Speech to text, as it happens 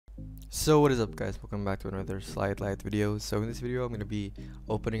So what is up guys, welcome back to another Slide Light video. So in this video I'm going to be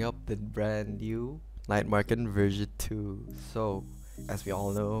opening up the brand new night market version 2. So as we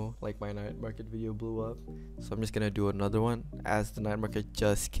all know, like my night market video blew up, so I'm just going to do another one as the night market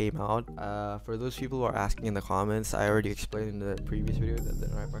just came out. For those people who are asking in the comments, I already explained in the previous video that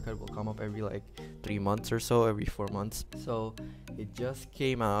the night market will come up every like 3 months or so, every 4 months. So it just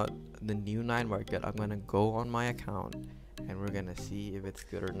came out, the new night market. I'm going to go on my account and we're going to see if it's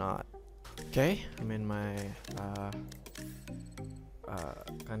good or not. Okay, I'm in my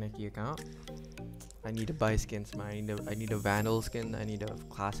Kaneki account. I need to buy skins, man. I need a Vandal skin, I need a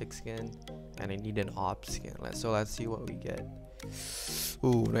classic skin, and I need an op skin. Let's see what we get.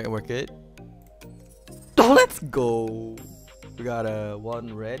 Ooh, night market. Oh, let's go. We got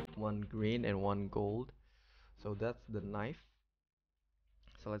one red, one green, and one gold. So that's the knife.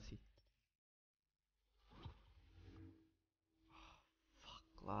 So let's see.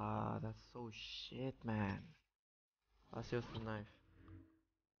 Fuck lah, that's so shit, man. Let's use the knife.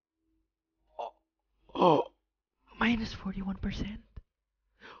 Oh, oh, minus 41%.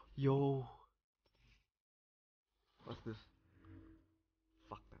 Yo, what's this?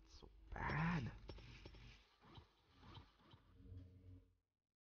 Fuck, that's so bad.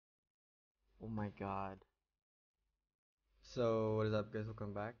 Oh my god. So what is up guys,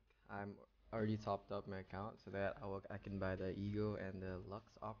 welcome back. I'm already topped up my account so that I can buy the Ego and the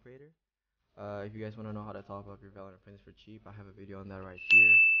Lux operator. If you guys want to know how to top up your Valorant points for cheap, I have a video on that right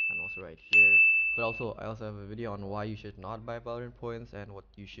here and also right here. But also I also have a video on why you should not buy Valorant points and what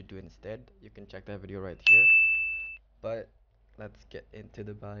you should do instead. You can check that video right here. But let's get into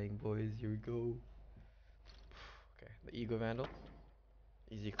the buying, boys. Here we go. Okay, the Ego Vandal.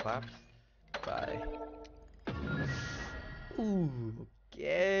 Easy claps. Bye. Ooh,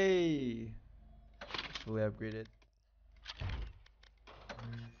 okay. Fully upgraded.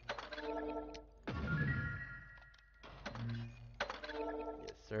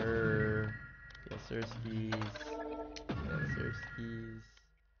 Yes, sir. Yes, sir, skis. Yes, sir, skis.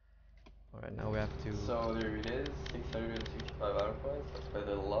 Alright, now we have to. So there it is. 665 honor points. Let's buy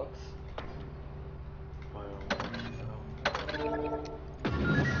the Lux.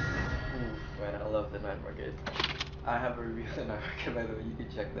 Oof, man, I love the night market. I have a review of the night market, by the way. You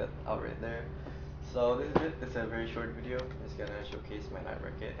can check that out right there. So this is it. It's a very short video. It's gonna showcase my night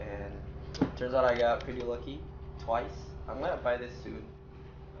market, and turns out I got pretty lucky twice. I'm gonna buy this soon.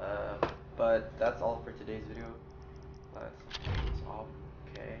 But that's all for today's video. Let's check this off.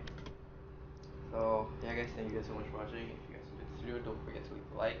 Okay. So yeah, guys, thank you guys so much for watching. If you guys enjoyed this video, don't forget to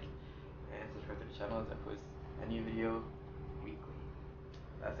leave a like and subscribe to the channel as I post a new video weekly.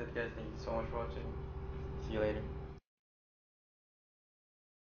 That's it, guys. Thank you so much for watching. See you later.